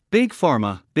Big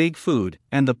Pharma, Big Food,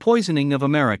 and the Poisoning of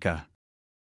America.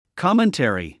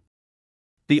 Commentary.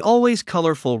 The always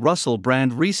colorful Russell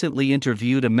Brand recently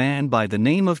interviewed a man by the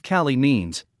name of Cali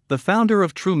Means, the founder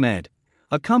of TrueMed,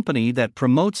 a company that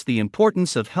promotes the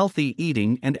importance of healthy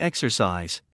eating and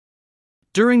exercise.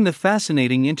 During the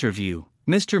fascinating interview,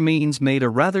 Mr. Means made a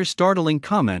rather startling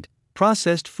comment: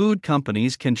 processed food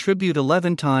companies contribute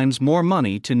 11 times more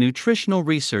money to nutritional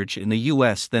research in the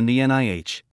US than the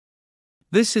NIH.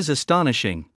 This is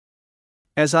astonishing.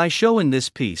 As I show in this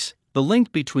piece, the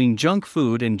link between junk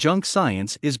food and junk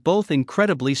science is both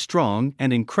incredibly strong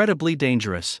and incredibly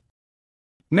dangerous.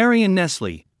 Marion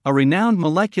Nestle, a renowned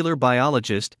molecular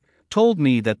biologist, told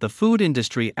me that the food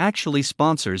industry actually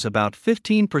sponsors about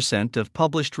 15% of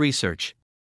published research.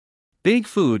 Big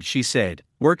Food, she said,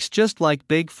 works just like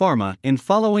Big Pharma in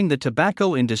following the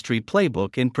tobacco industry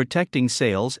playbook in protecting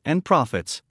sales and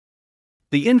profits.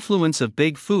 The influence of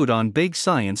Big Food on Big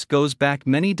Science goes back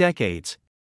many decades.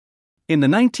 In the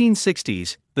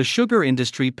 1960s, the sugar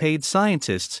industry paid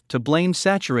scientists to blame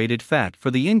saturated fat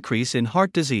for the increase in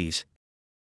heart disease.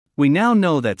 We now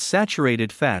know that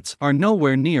saturated fats are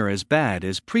nowhere near as bad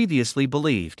as previously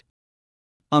believed.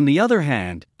 On the other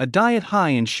hand, a diet high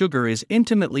in sugar is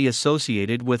intimately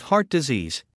associated with heart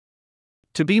disease.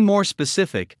 To be more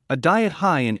specific, a diet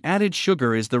high in added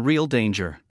sugar is the real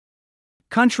danger.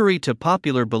 Contrary to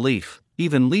popular belief,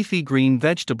 even leafy green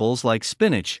vegetables like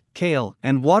spinach, kale,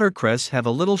 and watercress have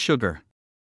a little sugar.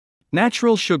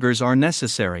 Natural sugars are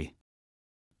necessary.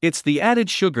 It's the added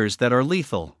sugars that are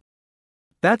lethal.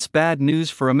 That's bad news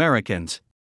for Americans.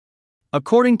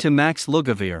 According to Max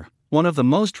Lugavere, one of the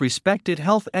most respected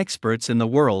health experts in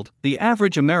the world, the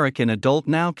average American adult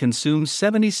now consumes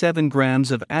 77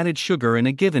 grams of added sugar in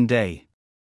a given day.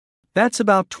 That's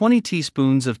about 20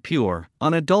 teaspoons of pure,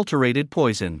 unadulterated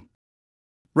poison.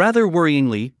 Rather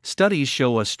worryingly, studies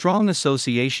show a strong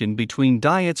association between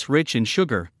diets rich in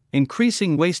sugar,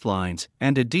 increasing waistlines,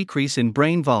 and a decrease in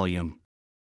brain volume.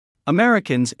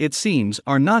 Americans, it seems,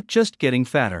 are not just getting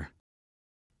fatter.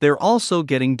 They're also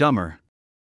getting dumber.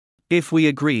 If we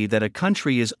agree that a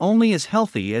country is only as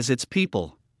healthy as its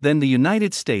people, then the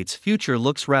United States' future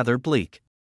looks rather bleak.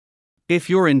 If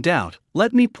you're in doubt,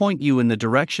 let me point you in the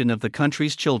direction of the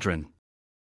country's children.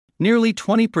 Nearly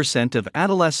 20% of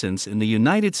adolescents in the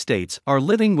United States are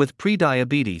living with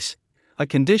prediabetes, a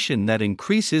condition that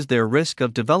increases their risk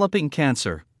of developing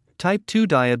cancer, type 2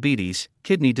 diabetes,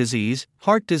 kidney disease,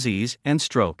 heart disease, and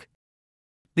stroke.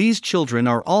 These children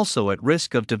are also at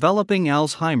risk of developing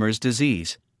Alzheimer's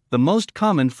disease, the most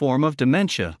common form of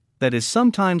dementia, that is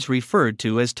sometimes referred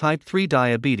to as type 3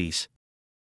 diabetes.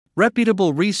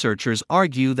 Reputable researchers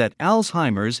argue that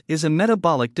Alzheimer's is a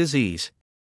metabolic disease.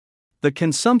 The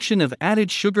consumption of added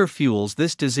sugar fuels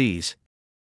this disease.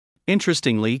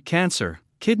 Interestingly, cancer,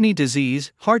 kidney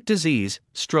disease, heart disease,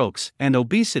 strokes, and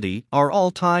obesity are all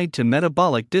tied to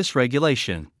metabolic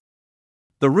dysregulation.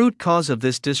 The root cause of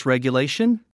this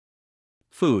dysregulation?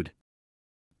 Food.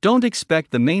 Don't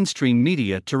expect the mainstream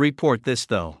media to report this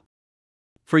though.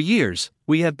 For years,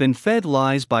 we have been fed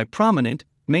lies by prominent,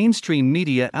 mainstream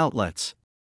media outlets.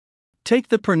 Take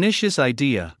the pernicious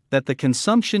idea that the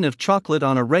consumption of chocolate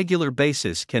on a regular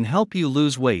basis can help you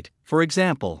lose weight, for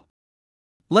example.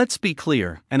 Let's be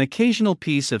clear, an occasional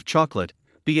piece of chocolate,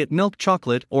 be it milk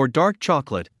chocolate or dark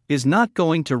chocolate, is not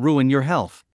going to ruin your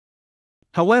health.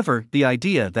 However, the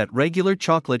idea that regular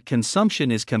chocolate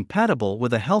consumption is compatible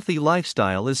with a healthy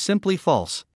lifestyle is simply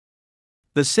false.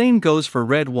 The same goes for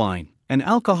red wine, an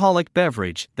alcoholic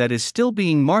beverage that is still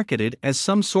being marketed as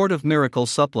some sort of miracle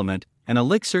supplement, an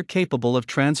elixir capable of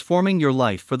transforming your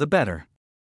life for the better.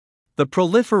 The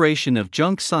proliferation of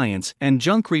junk science and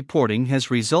junk reporting has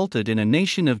resulted in a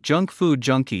nation of junk food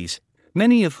junkies,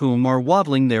 many of whom are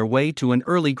waddling their way to an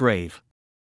early grave.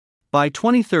 By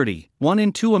 2030, 1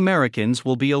 in 2 Americans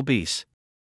will be obese.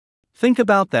 Think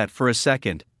about that for a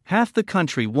second. Half the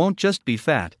country won't just be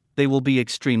fat, they will be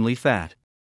extremely fat.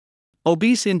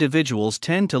 Obese individuals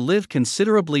tend to live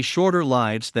considerably shorter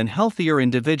lives than healthier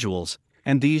individuals,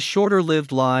 and these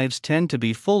shorter-lived lives tend to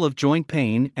be full of joint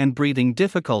pain and breathing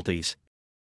difficulties.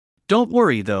 Don't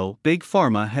worry though, Big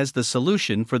Pharma has the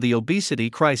solution for the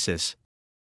obesity crisis.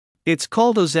 It's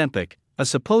called Ozempic, a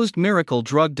supposed miracle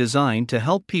drug designed to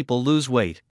help people lose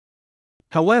weight.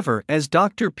 However, as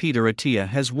Dr. Peter Attia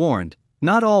has warned,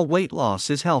 not all weight loss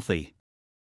is healthy.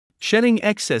 Shedding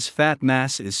excess fat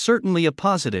mass is certainly a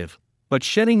positive, but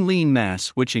shedding lean mass,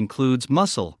 which includes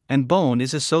muscle and bone,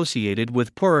 is associated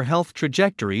with poorer health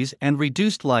trajectories and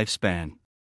reduced lifespan.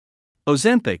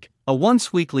 Ozempic, a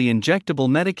once-weekly injectable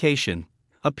medication,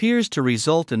 appears to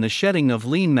result in the shedding of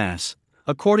lean mass,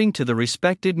 according to the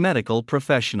respected medical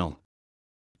professional.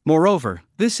 Moreover,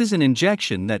 this is an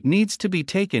injection that needs to be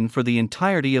taken for the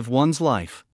entirety of one's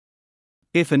life.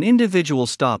 If an individual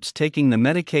stops taking the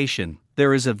medication,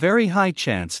 there is a very high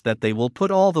chance that they will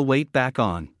put all the weight back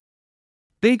on.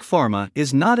 Big Pharma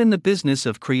is not in the business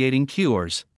of creating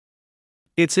cures.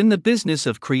 It's in the business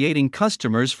of creating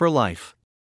customers for life.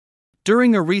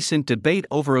 During a recent debate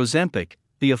over Ozempic,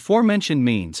 the aforementioned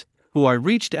Means, who I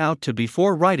reached out to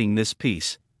before writing this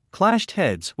piece, clashed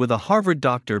heads with a Harvard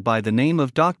doctor by the name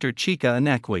of Dr. Chika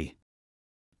Inekwe.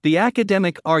 The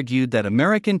academic argued that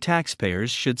American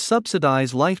taxpayers should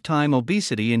subsidize lifetime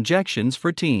obesity injections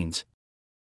for teens.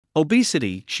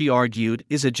 Obesity, she argued,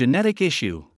 is a genetic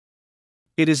issue.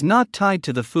 It is not tied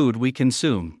to the food we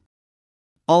consume.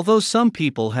 Although some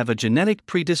people have a genetic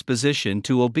predisposition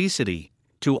to obesity,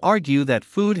 to argue that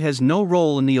food has no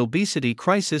role in the obesity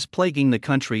crisis plaguing the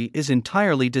country is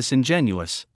entirely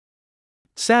disingenuous.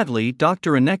 Sadly,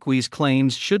 Dr. Inekwe's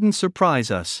claims shouldn't surprise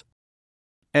us.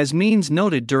 As Means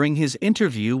noted during his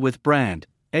interview with Brand,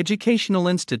 educational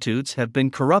institutes have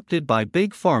been corrupted by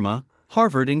Big Pharma,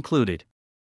 Harvard included.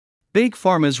 Big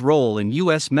Pharma's role in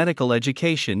U.S. medical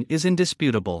education is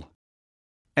indisputable.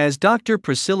 As Dr.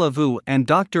 Priscilla Vu and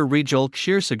Dr. Rejul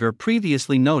Kshirsagar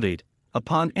previously noted,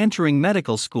 upon entering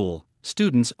medical school,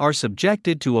 students are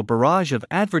subjected to a barrage of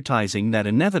advertising that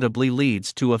inevitably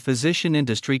leads to a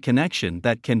physician-industry connection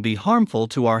that can be harmful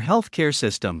to our healthcare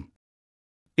system.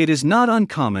 It is not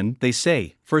uncommon, they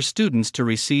say, for students to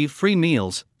receive free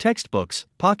meals, textbooks,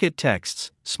 pocket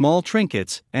texts, small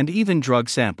trinkets, and even drug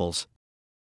samples.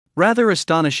 Rather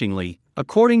astonishingly,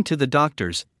 according to the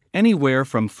doctors, anywhere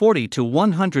from 40 to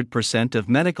 100% of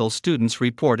medical students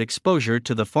report exposure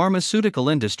to the pharmaceutical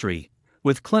industry,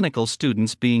 with clinical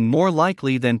students being more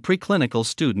likely than preclinical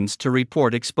students to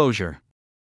report exposure.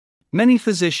 Many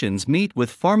physicians meet with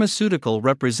pharmaceutical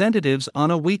representatives on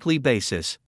a weekly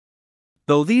basis.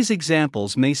 Though these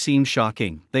examples may seem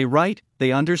shocking,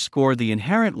 they underscore the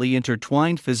inherently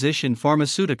intertwined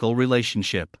physician-pharmaceutical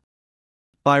relationship.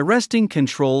 By wresting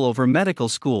control over medical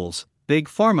schools, Big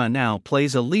Pharma now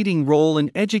plays a leading role in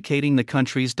educating the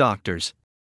country's doctors.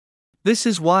 This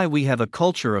is why we have a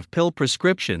culture of pill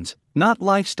prescriptions, not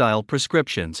lifestyle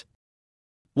prescriptions.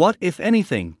 What, if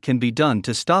anything, can be done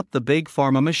to stop the Big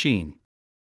Pharma machine?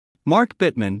 Mark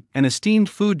Bittman, an esteemed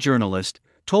food journalist,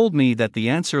 told me that the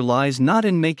answer lies not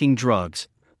in making drugs,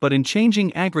 but in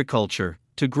changing agriculture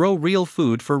to grow real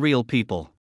food for real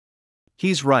people.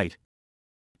 He's right.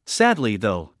 Sadly,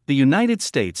 though, the United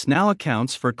States now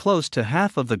accounts for close to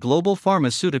half of the global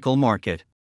pharmaceutical market.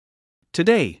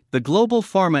 Today, the global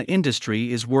pharma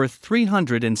industry is worth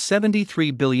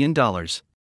 $373 billion.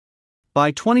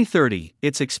 By 2030,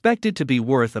 it's expected to be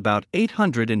worth about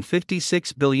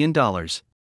 $856 billion.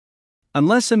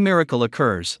 Unless a miracle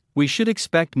occurs, we should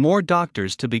expect more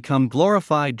doctors to become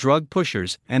glorified drug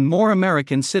pushers and more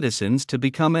American citizens to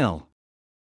become ill.